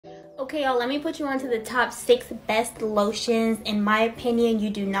Okay, y'all, let me put you on to the top 6 best lotions. In my opinion, you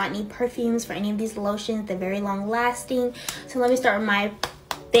do not need perfumes for any of these lotions. They're very long lasting. So let me start with my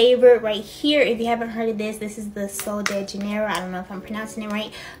favorite right here. If you haven't heard of this, this is the Sol de Janeiro. I don't know if I'm pronouncing it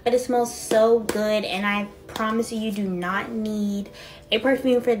right, but it smells so good, and I promise you do not need a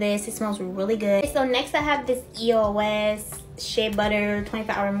perfume for this. It smells really good. So next I have this EOS Shea Butter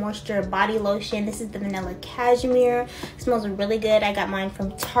 24-hour moisture body lotion. This is the vanilla cashmere. It smells really good. I got mine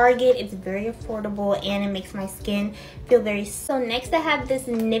from Target. It's very affordable and it makes my skin feel very. So next I have this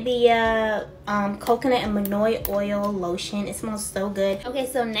Nivea coconut and manoi oil lotion. It smells so good. Okay,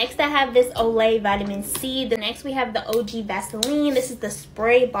 so next I have this Olay vitamin C. The next we have the OG Vaseline. This is the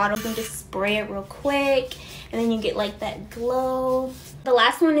spray bottle. You can just spray it real quick and then you get like that glow. The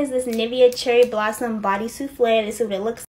last one is this Nivea Cherry Blossom Body Souffle. This is what it looks